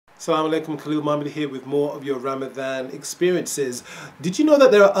Assalamu alaikum, Khaleel Mohammed here with more of your Ramadan experiences. Did you know that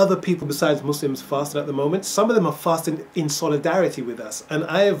there are other people besides Muslims fasting at the moment? Some of them are fasting in solidarity with us. And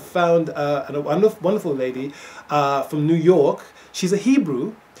I have found a wonderful lady from New York. She's a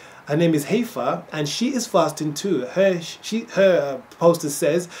Hebrew. Her name is Haifa, and she is fasting too. Her poster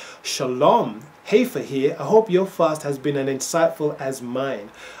says, Shalom. Haifa here, I hope your fast has been as insightful as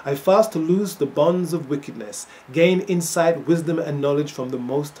mine. I fast to lose the bonds of wickedness, gain insight, wisdom and knowledge from the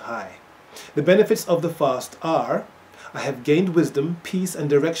Most High. The benefits of the fast are, I have gained wisdom, peace and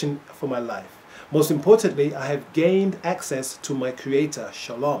direction for my life. Most importantly, I have gained access to my Creator.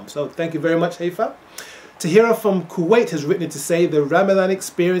 Shalom. So thank you very much, Haifa. Tahira from Kuwait has written to say the Ramadan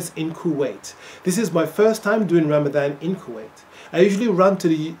experience in Kuwait. This is my first time doing Ramadan in Kuwait. I usually run to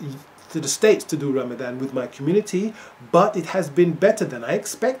the States to do Ramadan with my community, but it has been better than I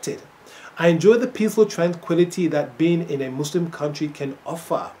expected. I enjoy the peaceful tranquility that being in a Muslim country can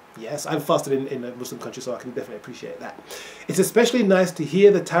offer. Yes, I've fasted in a Muslim country, so I can definitely appreciate that. It's especially nice to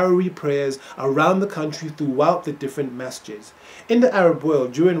hear the Taraweeh prayers around the country throughout the different masjids. In the Arab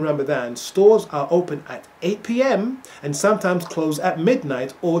world, during Ramadan, stores are open at 8 p.m. and sometimes close at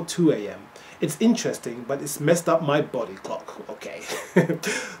midnight or 2 a.m. It's interesting, but it's messed up my body clock. Okay.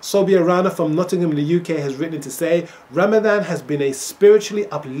 Sobia Rana from Nottingham in the UK has written to say, Ramadan has been a spiritually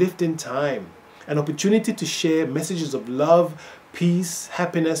uplifting time, an opportunity to share messages of love, peace,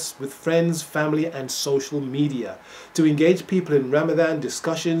 happiness with friends, family and social media, to engage people in Ramadan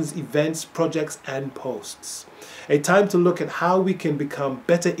discussions, events, projects and posts. A time to look at how we can become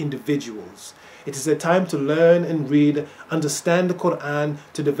better individuals. It is a time to learn and read, understand the Quran,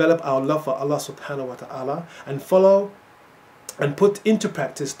 to develop our love for Allah subhanahu wa ta'ala and follow and put into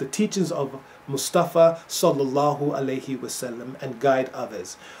practice the teachings of Mustafa sallallahu alaihi wasallam and guide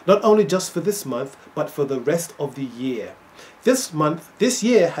others, not only just for this month, but for the rest of the year. This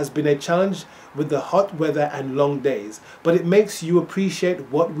year has been a challenge with the hot weather and long days, but it makes you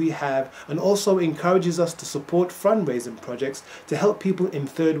appreciate what we have and also encourages us to support fundraising projects to help people in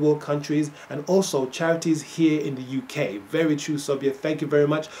third world countries and also charities here in the UK. Very true, Sobia. Thank you very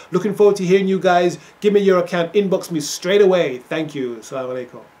much. Looking forward to hearing you guys. Give me your account. Inbox me straight away. Thank you. Assalamu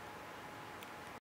alaikum.